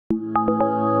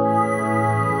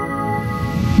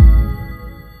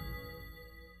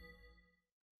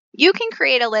You can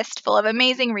create a list full of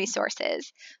amazing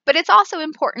resources, but it's also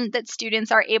important that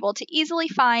students are able to easily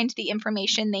find the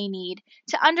information they need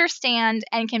to understand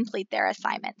and complete their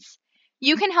assignments.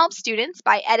 You can help students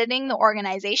by editing the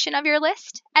organization of your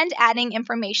list and adding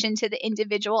information to the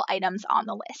individual items on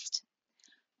the list.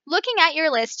 Looking at your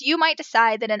list, you might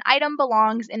decide that an item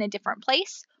belongs in a different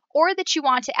place, or that you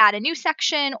want to add a new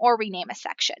section or rename a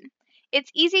section.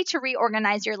 It's easy to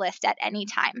reorganize your list at any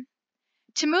time.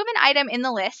 To move an item in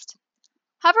the list,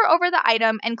 hover over the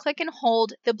item and click and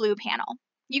hold the blue panel.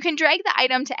 You can drag the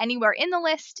item to anywhere in the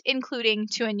list, including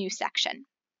to a new section.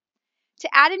 To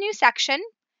add a new section,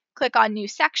 click on New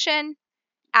Section,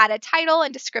 add a title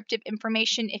and descriptive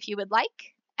information if you would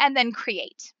like, and then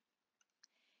Create.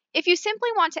 If you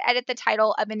simply want to edit the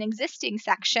title of an existing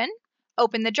section,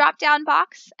 open the drop-down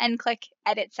box and click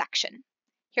Edit Section.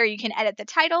 Here you can edit the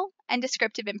title and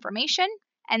descriptive information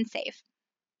and save.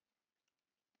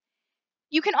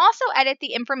 You can also edit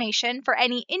the information for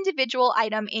any individual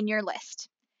item in your list.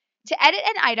 To edit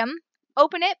an item,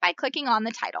 open it by clicking on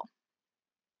the title.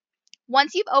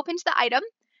 Once you've opened the item,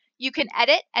 you can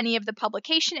edit any of the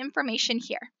publication information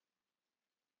here.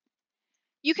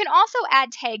 You can also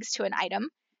add tags to an item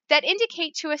that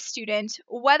indicate to a student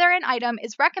whether an item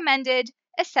is recommended,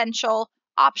 essential,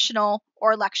 optional,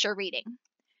 or lecture reading.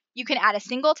 You can add a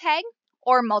single tag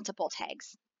or multiple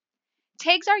tags.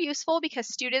 Tags are useful because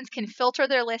students can filter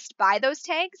their list by those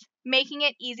tags, making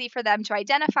it easy for them to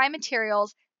identify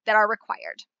materials that are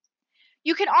required.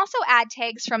 You can also add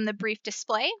tags from the brief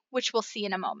display, which we'll see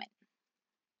in a moment.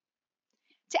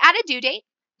 To add a due date,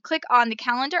 click on the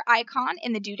calendar icon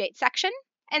in the due date section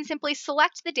and simply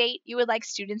select the date you would like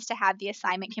students to have the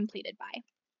assignment completed by.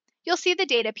 You'll see the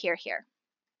date appear here.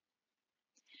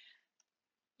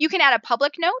 You can add a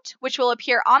public note, which will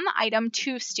appear on the item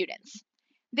to students.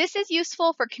 This is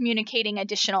useful for communicating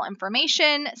additional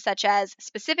information, such as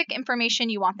specific information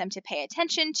you want them to pay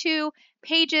attention to,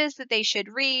 pages that they should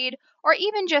read, or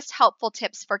even just helpful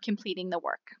tips for completing the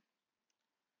work.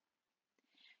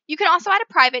 You can also add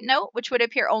a private note, which would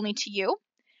appear only to you.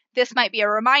 This might be a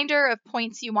reminder of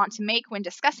points you want to make when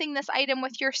discussing this item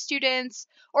with your students,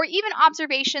 or even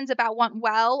observations about what went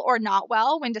well or not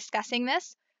well when discussing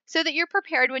this, so that you're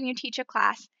prepared when you teach a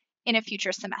class in a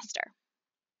future semester.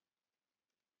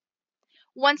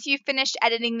 Once you've finished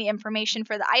editing the information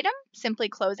for the item, simply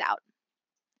close out.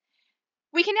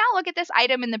 We can now look at this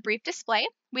item in the brief display.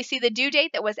 We see the due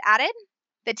date that was added,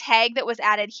 the tag that was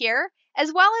added here,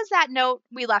 as well as that note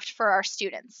we left for our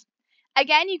students.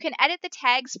 Again, you can edit the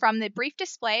tags from the brief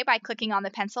display by clicking on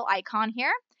the pencil icon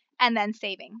here and then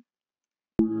saving.